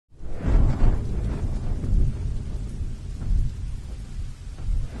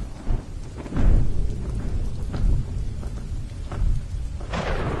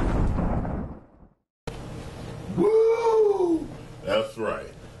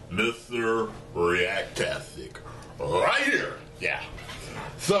Mr. Reactastic. Right here. Yeah.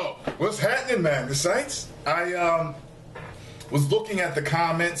 So, what's happening, Magnus Saints? I was looking at the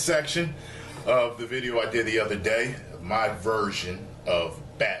comment section of the video I did the other day, my version of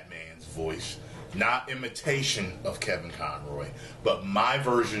Batman's voice. Not imitation of Kevin Conroy, but my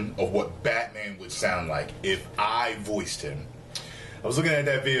version of what Batman would sound like if I voiced him. I was looking at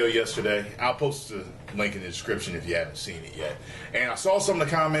that video yesterday. I'll post the link in the description if you haven't seen it yet. And I saw some of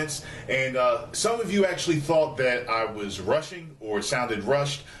the comments, and some of you actually thought that I was rushing or it sounded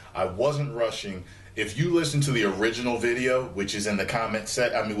rushed. I wasn't rushing. If you listen to the original video, which is in the comment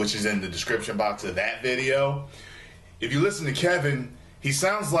which is in the description box of that video, if you listen to Kevin, he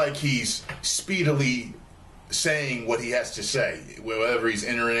sounds like he's speedily saying what he has to say, whether he's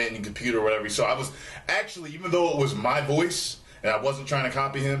entering it in the computer or whatever. So I was actually, even though it was my voice and I wasn't trying to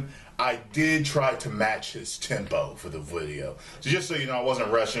copy him, I did try to match his tempo for the video. So just so you know, I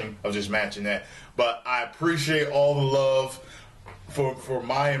wasn't rushing. I was just matching that. But I appreciate all the love for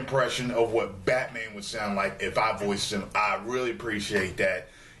my impression of what Batman would sound like if I voiced him. I really appreciate that.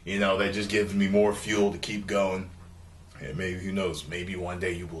 You know, that just gives me more fuel to keep going. And maybe, who knows, maybe one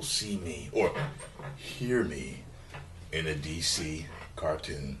day you will see me or hear me in a DC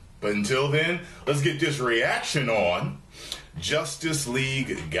cartoon. But until then, let's get this reaction on Justice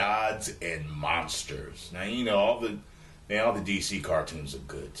League Gods and Monsters. Now, you know, all the DC cartoons are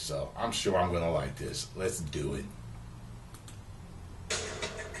good, so I'm sure I'm going to like this. Let's do it.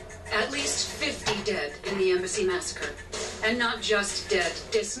 At least 50 dead in the Embassy massacre. And not just dead,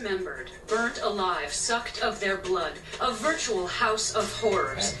 dismembered, burnt alive, sucked of their blood. A virtual house of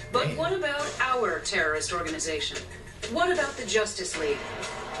horrors. But what about our terrorist organization? What about the Justice League?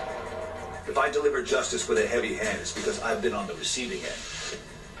 If I deliver justice with a heavy hand, it's because I've been on the receiving end.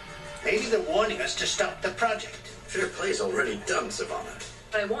 Maybe they're warning us to stop the project. Fair play's already done, Savannah.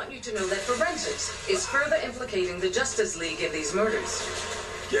 I want you to know that forensics is further implicating the Justice League in these murders.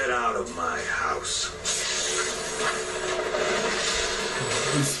 Get out of my house.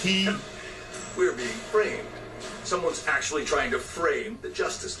 Is he? We're being framed. Someone's actually trying to frame the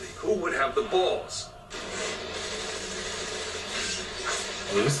Justice League. Who would have the balls?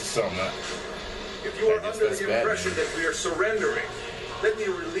 Well, this is something that If you are I guess under that's the bad, impression man. that we are surrendering, let me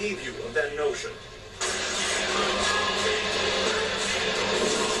relieve you of that notion.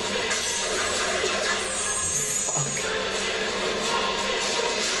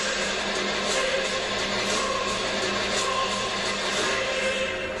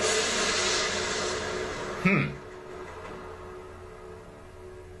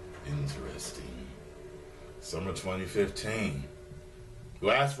 Interesting. Summer 2015.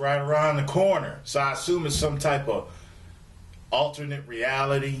 Well, that's right around the corner. So I assume it's some type of alternate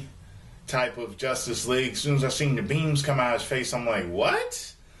reality type of Justice League. As soon as I seen the beams come out of his face, I'm like,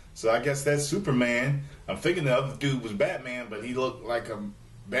 what? So I guess that's Superman. I'm thinking the other dude was Batman, but he looked like a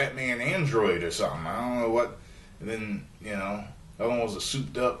Batman android or something. I don't know what. And then, you know, that one was a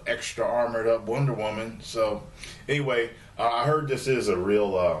souped up, extra armored up Wonder Woman. So anyway, I heard this is a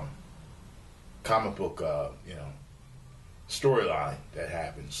real comic book, you know, storyline that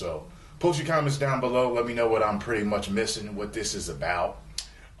happened. So post your comments down below. Let me know what I'm pretty much missing, what this is about.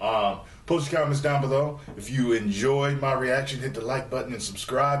 Post your comments down below. If you enjoyed my reaction, hit the like button and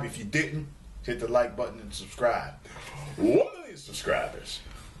subscribe. If you didn't, hit the like button and subscribe. 1 million subscribers.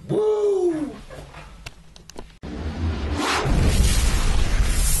 Woo!